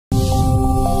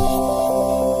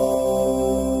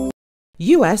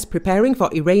US preparing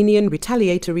for Iranian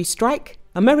retaliatory strike.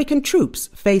 American troops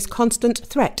face constant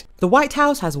threat. The White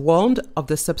House has warned of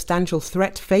the substantial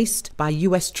threat faced by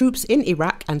US troops in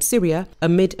Iraq and Syria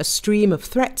amid a stream of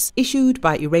threats issued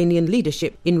by Iranian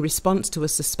leadership in response to a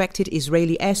suspected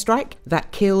Israeli airstrike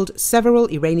that killed several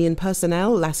Iranian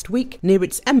personnel last week near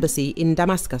its embassy in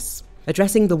Damascus.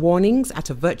 Addressing the warnings at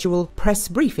a virtual press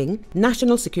briefing,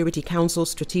 National Security Council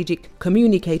Strategic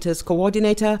Communicators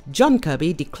Coordinator John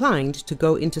Kirby declined to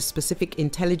go into specific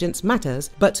intelligence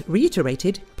matters, but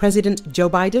reiterated President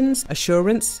Joe Biden's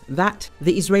assurance that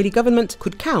the Israeli government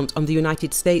could count on the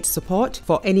United States' support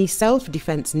for any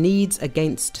self-defense needs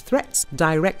against threats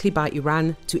directly by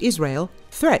Iran to Israel,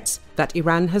 threats that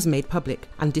Iran has made public,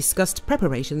 and discussed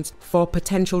preparations for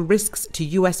potential risks to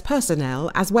US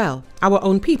personnel as well. Our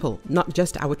own people, not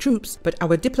just our troops, but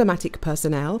our diplomatic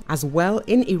personnel as well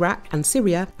in Iraq and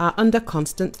Syria are under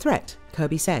constant threat,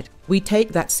 Kirby said. We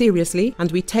take that seriously,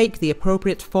 and we take the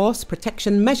appropriate force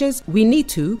protection measures we need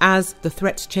to as the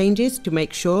threat changes to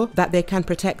make sure that they can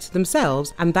protect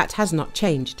themselves, and that has not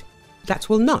changed. That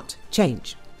will not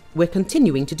change. We're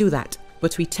continuing to do that.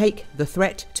 But we take the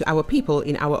threat to our people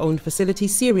in our own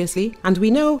facilities seriously, and we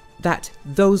know that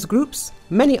those groups,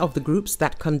 many of the groups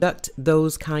that conduct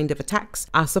those kind of attacks,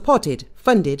 are supported,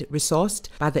 funded, resourced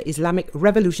by the Islamic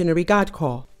Revolutionary Guard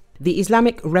Corps. The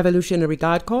Islamic Revolutionary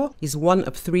Guard Corps is one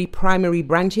of three primary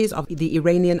branches of the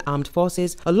Iranian armed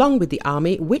forces, along with the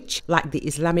army, which, like the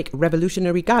Islamic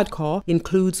Revolutionary Guard Corps,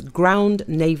 includes ground,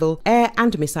 naval, air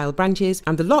and missile branches,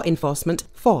 and the law enforcement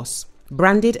force.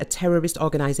 Branded a terrorist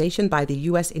organization by the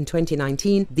US in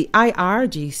 2019, the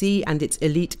IRGC and its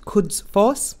elite Quds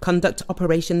force conduct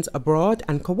operations abroad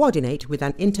and coordinate with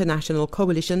an international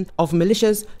coalition of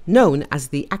militias known as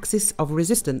the Axis of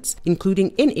Resistance,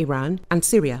 including in Iran and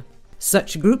Syria.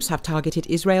 Such groups have targeted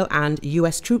Israel and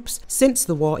US troops since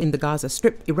the war in the Gaza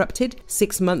Strip erupted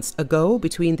 6 months ago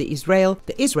between the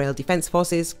Israel Defense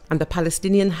Forces and the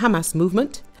Palestinian Hamas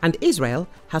movement, and Israel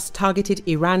has targeted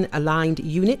Iran-aligned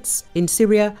units in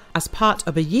Syria as part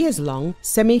of a years-long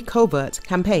semi-covert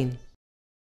campaign.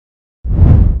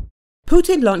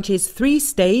 Putin launches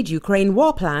three-stage Ukraine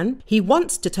war plan. He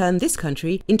wants to turn this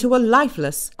country into a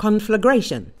lifeless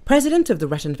conflagration. President of the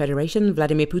Russian Federation,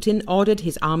 Vladimir Putin, ordered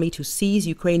his army to seize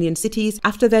Ukrainian cities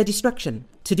after their destruction.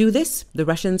 To do this, the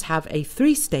Russians have a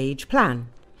three-stage plan.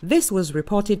 This was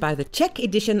reported by the Czech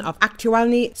edition of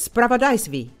Aktualny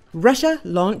Spravodajství. Russia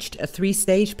launched a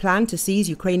three-stage plan to seize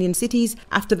Ukrainian cities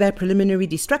after their preliminary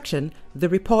destruction, the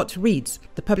report reads.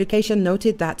 The publication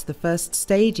noted that the first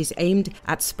stage is aimed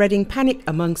at spreading panic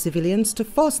among civilians to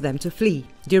force them to flee.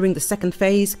 During the second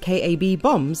phase, KAB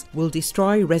bombs will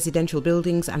destroy residential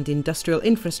buildings and industrial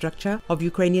infrastructure of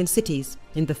Ukrainian cities.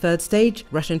 In the third stage,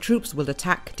 Russian troops will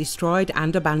attack destroyed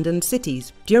and abandoned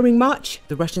cities. During March,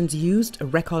 the Russians used a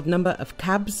record number of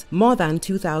cabs, more than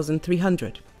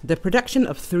 2,300. The production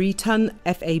of 3-ton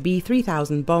FAB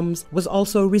 3000 bombs was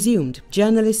also resumed.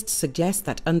 Journalists suggest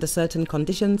that under certain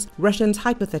conditions, Russians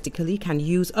hypothetically can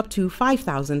use up to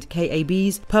 5,000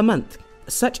 KABs per month.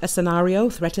 Such a scenario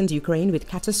threatens Ukraine with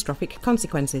catastrophic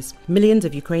consequences. Millions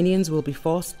of Ukrainians will be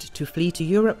forced to flee to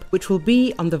Europe, which will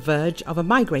be on the verge of a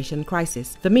migration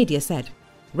crisis, the media said.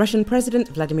 Russian President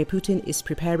Vladimir Putin is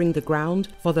preparing the ground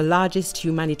for the largest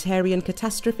humanitarian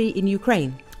catastrophe in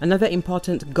Ukraine. Another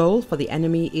important goal for the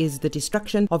enemy is the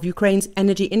destruction of Ukraine's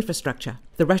energy infrastructure.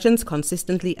 The Russians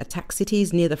consistently attack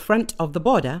cities near the front of the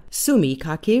border: Sumy,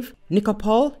 Kharkiv,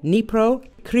 Nikopol, Dnipro,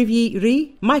 Kryvyi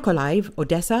Rih, Mykolaiv,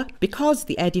 Odessa, because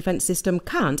the air defense system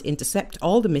can't intercept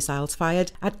all the missiles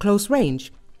fired at close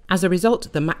range. As a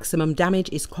result, the maximum damage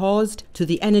is caused to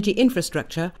the energy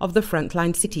infrastructure of the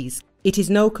frontline cities. It is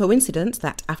no coincidence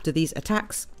that after these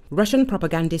attacks, Russian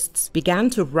propagandists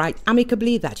began to write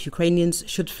amicably that Ukrainians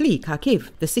should flee Kharkiv,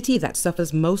 the city that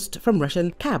suffers most from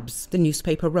Russian cabs, the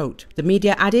newspaper wrote. The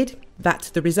media added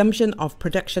that the resumption of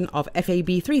production of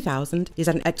FAB 3000 is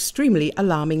an extremely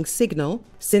alarming signal,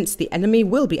 since the enemy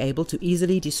will be able to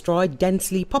easily destroy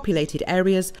densely populated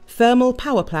areas, thermal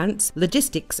power plants,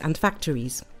 logistics and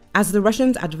factories. As the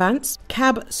Russians advance,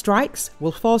 cab strikes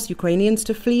will force Ukrainians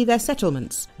to flee their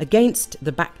settlements. Against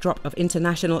the backdrop of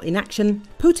international inaction,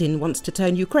 Putin wants to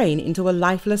turn Ukraine into a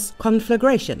lifeless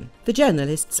conflagration, the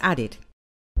journalists added.